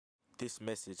This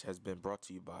message has been brought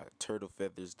to you by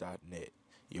turtlefeathers.net,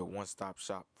 your one-stop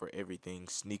shop for everything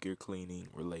sneaker cleaning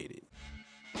related.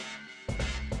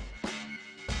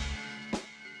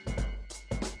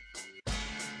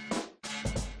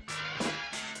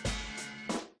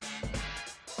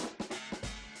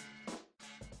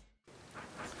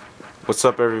 What's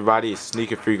up, everybody? It's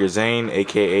Sneaker Freaker Zane,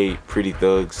 aka Pretty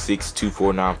Thug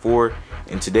 62494,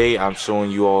 and today I'm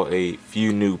showing you all a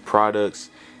few new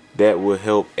products that will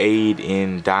help aid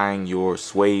in dyeing your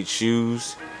suede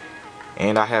shoes.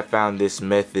 And I have found this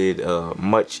method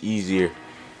much easier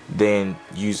than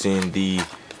using the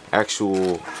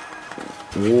actual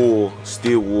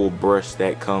steel wool brush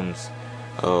that comes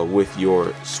with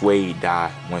your suede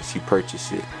dye once you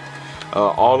purchase it.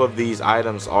 All of these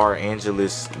items are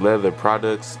Angelus leather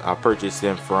products. I purchased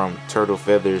them from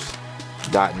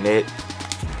turtlefeathers.net,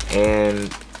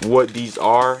 and what these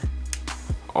are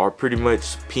pretty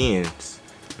much pins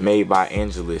made by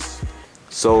Angelus.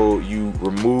 So you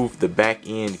remove the back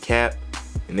end cap,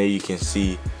 and there you can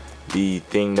see the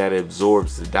thing that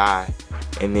absorbs the dye,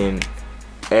 and then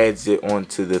adds it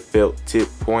onto the felt tip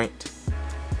point,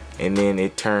 and then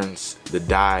it turns the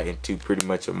dye into pretty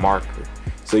much a marker.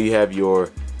 So you have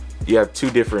two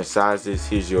different sizes.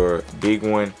 Here's your big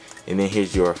one, and then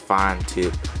here's your fine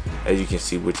tip, as you can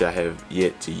see, which I have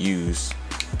yet to use.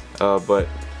 But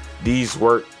these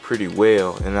work pretty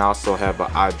well, and I also have an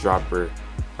eyedropper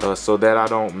so that I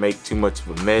don't make too much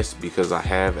of a mess, because I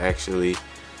have actually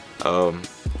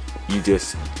you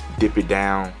just dip it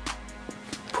down,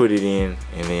 put it in,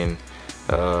 and then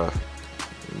and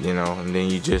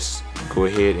then you just go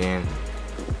ahead and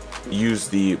use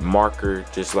the marker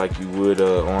just like you would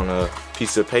on a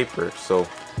piece of paper. So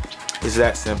it's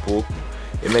that simple.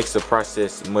 It makes the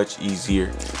process much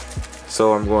easier.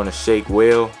 So I'm going to shake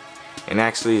well, and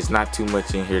actually it's not too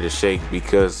much in here to shake,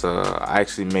 because I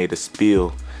actually made a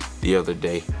spill the other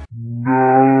day.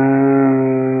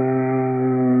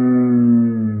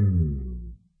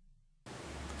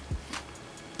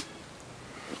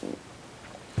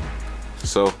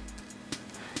 So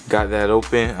got that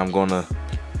open. I'm gonna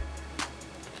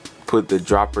put the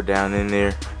dropper down in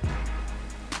there,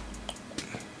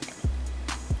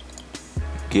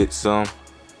 get some,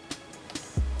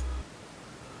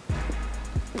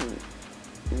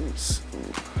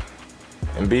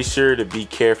 and be sure to be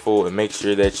careful and make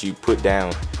sure that you put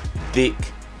down thick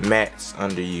mats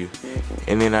under you.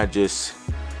 And then I just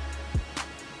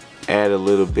add a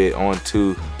little bit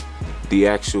onto the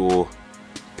actual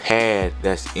pad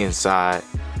that's inside.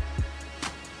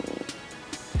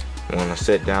 I'm gonna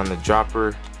set down the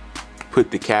dropper, put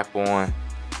the cap on,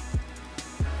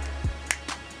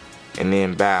 and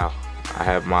then bow. I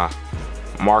have my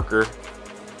marker,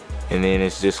 and then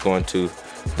it's just going to,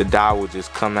 the dye will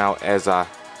just come out as I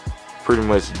pretty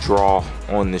much draw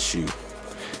on the shoe.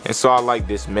 And so I like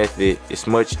this method. It's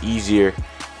much easier,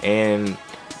 and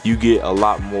you get a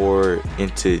lot more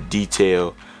into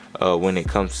detail when it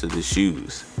comes to the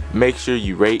shoes. Make sure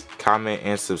you rate, comment,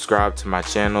 and subscribe to my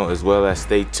channel, as well as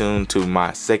stay tuned to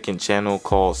my second channel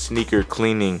called Sneaker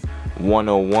Cleaning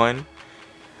 101.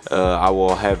 I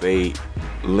will have a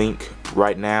link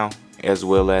right now, as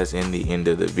well as in the end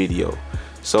of the video.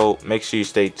 So make sure you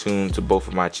stay tuned to both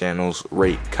of my channels,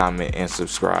 rate, comment, and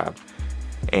subscribe.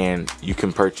 And you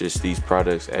can purchase these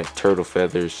products at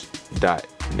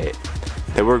turtlefeathers.net.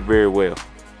 They work very well.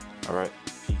 Alright.